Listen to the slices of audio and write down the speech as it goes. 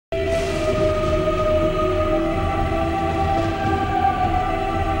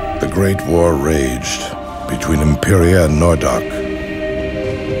great war raged between Imperia and Nordok.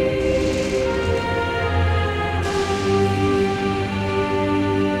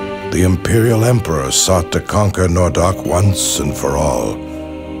 The Imperial Emperor sought to conquer Nordok once and for all,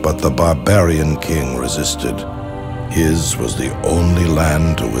 but the barbarian king resisted. His was the only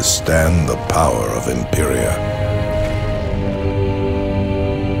land to withstand the power of Imperia.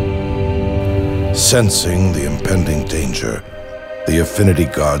 Sensing the impending danger, the Affinity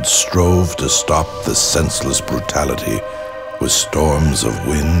Gods strove to stop the senseless brutality with storms of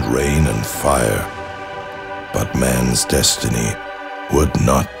wind, rain, and fire. But man's destiny would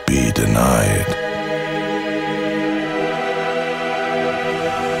not be denied.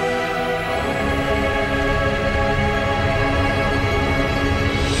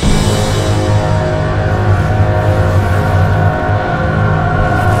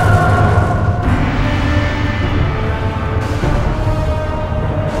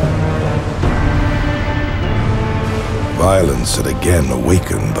 Violence had again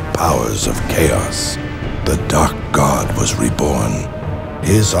awakened the powers of chaos. The Dark God was reborn.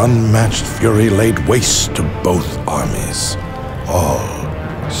 His unmatched fury laid waste to both armies. All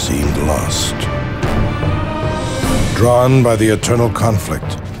seemed lost. Drawn by the eternal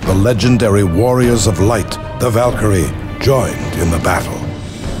conflict, the legendary warriors of light, the Valkyrie, joined in the battle.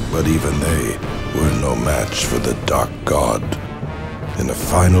 But even they were no match for the Dark God. In a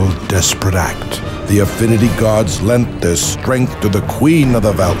final desperate act, the Affinity Gods lent their strength to the Queen of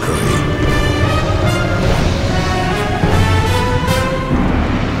the Valkyrie.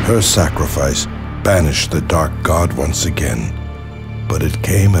 Her sacrifice banished the Dark God once again, but it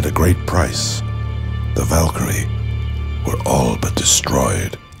came at a great price. The Valkyrie were all but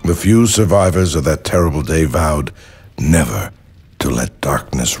destroyed. The few survivors of that terrible day vowed never to let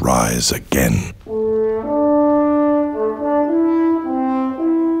darkness rise again.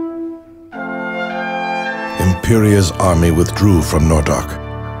 Imperia's army withdrew from Nordok,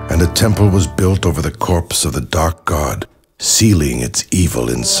 and a temple was built over the corpse of the Dark God, sealing its evil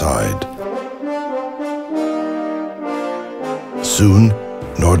inside. Soon,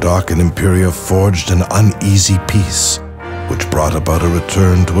 Nordok and Imperia forged an uneasy peace, which brought about a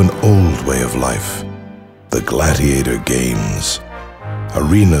return to an old way of life, the gladiator games.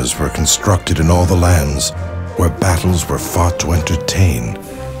 Arenas were constructed in all the lands, where battles were fought to entertain,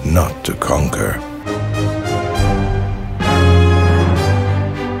 not to conquer.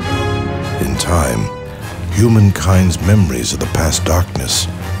 In time, humankind's memories of the past darkness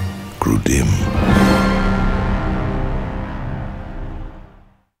grew dim.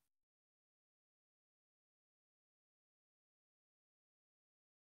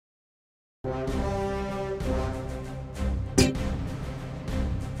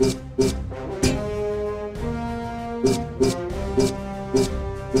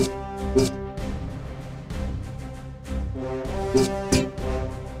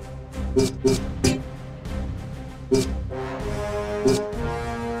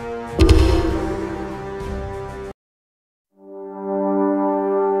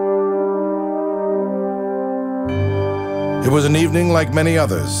 It was an evening like many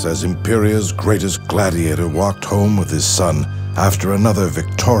others as Imperia's greatest gladiator walked home with his son after another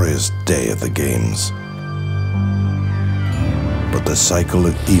victorious day at the games. But the cycle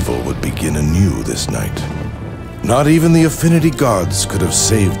of evil would begin anew this night. Not even the Affinity Gods could have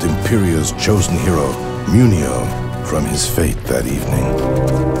saved Imperia's chosen hero, Munio, from his fate that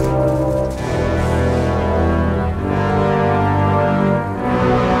evening.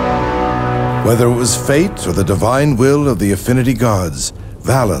 Whether it was fate or the divine will of the Affinity Gods,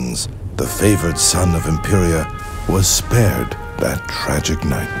 Valens, the favored son of Imperia, was spared that tragic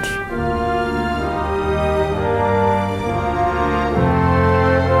night.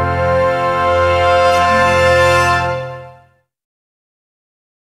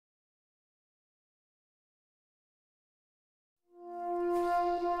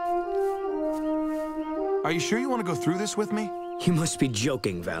 Are you sure you want to go through this with me? You must be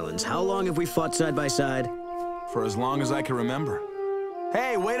joking, Valens. How long have we fought side by side? For as long as I can remember.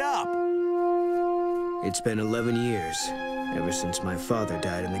 Hey, wait up! It's been 11 years, ever since my father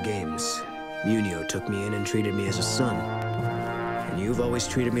died in the games. Munio took me in and treated me as a son. And you've always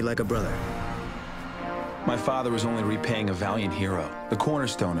treated me like a brother. My father was only repaying a valiant hero, the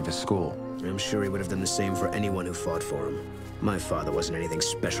cornerstone of his school. I'm sure he would have done the same for anyone who fought for him. My father wasn't anything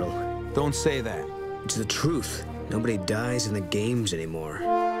special. Don't say that. It's the truth. Nobody dies in the games anymore.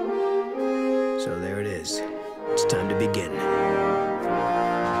 So there it is. It's time to begin.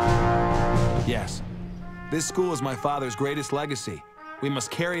 Yes. This school is my father's greatest legacy. We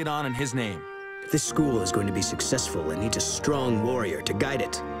must carry it on in his name. If this school is going to be successful, it needs a strong warrior to guide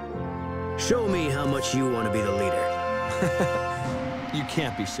it. Show me how much you want to be the leader. You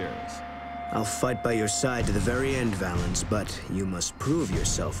can't be serious. I'll fight by your side to the very end, Valens, but you must prove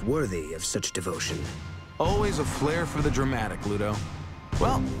yourself worthy of such devotion. Always a flair for the dramatic, Ludo.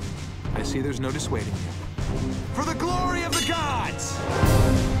 Well, I see there's no dissuading you. For the glory of the gods!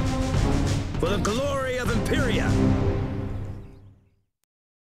 For the glory of Imperia!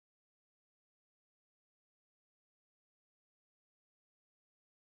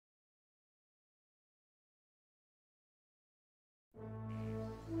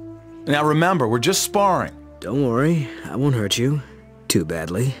 Now remember, we're just sparring. Don't worry, I won't hurt you too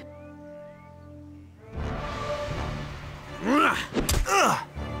badly.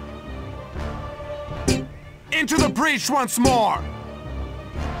 Into the breach once more!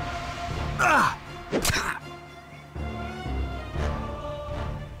 I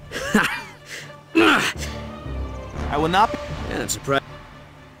will not be... Yeah, I'm surprised.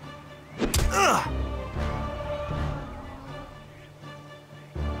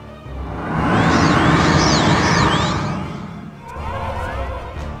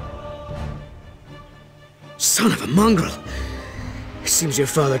 Son of a mongrel! Seems your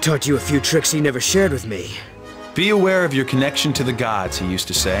father taught you a few tricks he never shared with me. Be aware of your connection to the gods, he used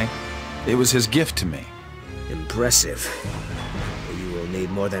to say. It was his gift to me. Impressive. You will need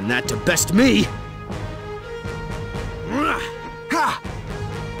more than that to best me! Ha!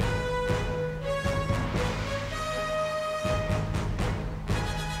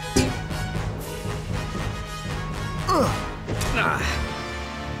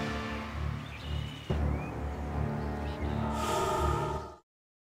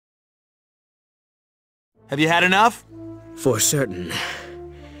 Have you had enough? For certain.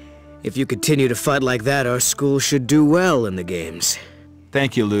 If you continue to fight like that, our school should do well in the games.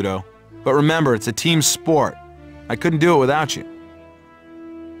 Thank you, Ludo. But remember, it's a team sport. I couldn't do it without you.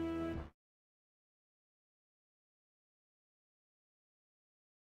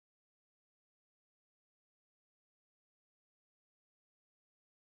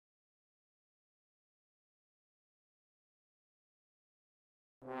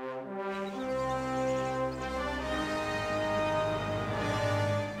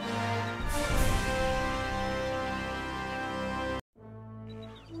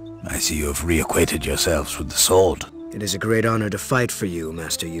 I see you have reacquainted yourselves with the sword. It is a great honor to fight for you,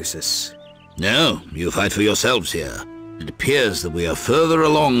 Master Eustace. No, you fight for yourselves here. It appears that we are further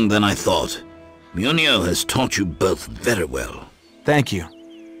along than I thought. Munio has taught you both very well. Thank you.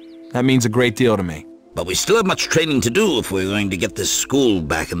 That means a great deal to me. But we still have much training to do if we're going to get this school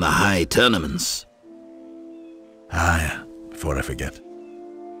back in the high tournaments. Ah, before I forget.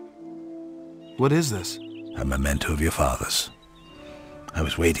 What is this? A memento of your father's. I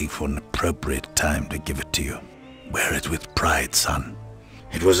was waiting for an appropriate time to give it to you. Wear it with pride, son.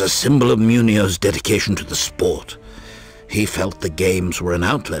 It was a symbol of Munio's dedication to the sport. He felt the games were an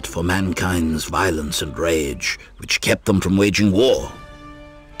outlet for mankind's violence and rage, which kept them from waging war.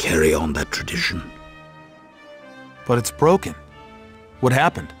 Carry on that tradition. But it's broken. What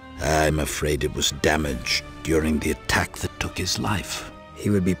happened? I'm afraid it was damaged during the attack that took his life. He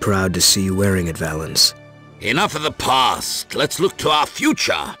would be proud to see you wearing it, Valens. Enough of the past. Let's look to our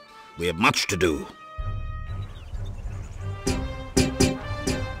future. We have much to do.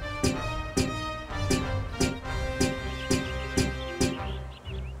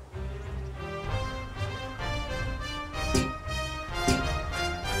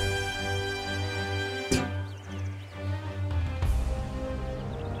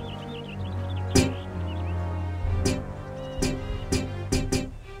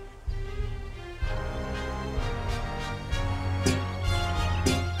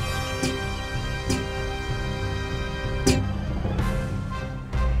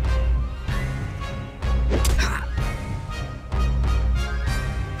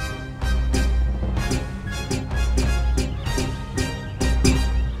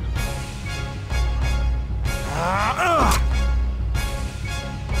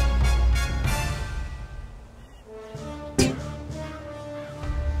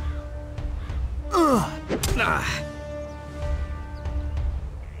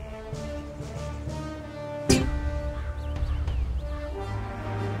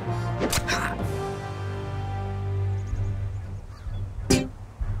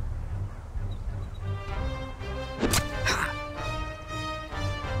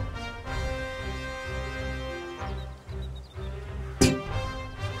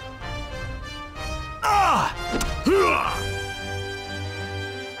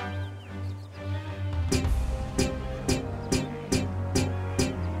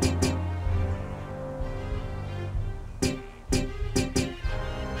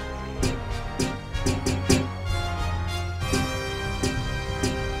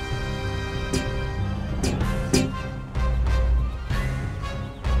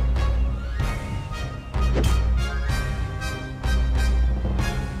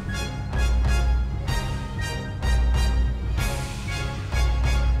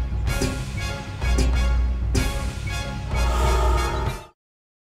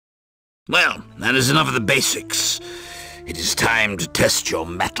 Well, that is enough of the basics. It is time to test your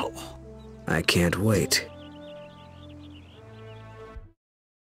mettle. I can't wait.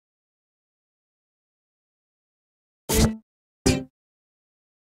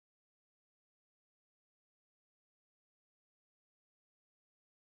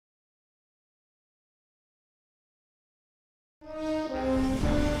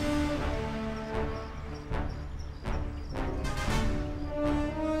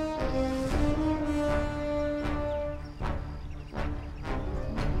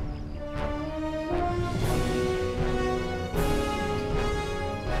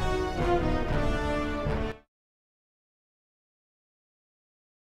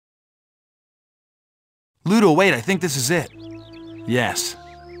 Ludo, wait, I think this is it. Yes,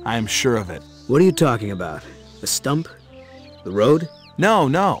 I am sure of it. What are you talking about? The stump? The road?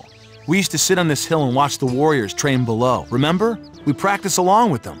 No. We used to sit on this hill and watch the warriors train below. Remember? We practiced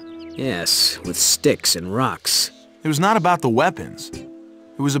along with them. Yes, with sticks and rocks. It was not about the weapons.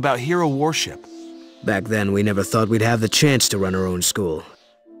 It was about hero worship. Back then, we never thought we'd have the chance to run our own school.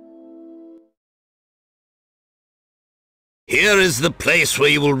 Here is the place where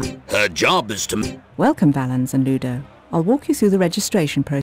you will... Her job is to... Welcome, Valens and Ludo. I'll walk you through the registration process.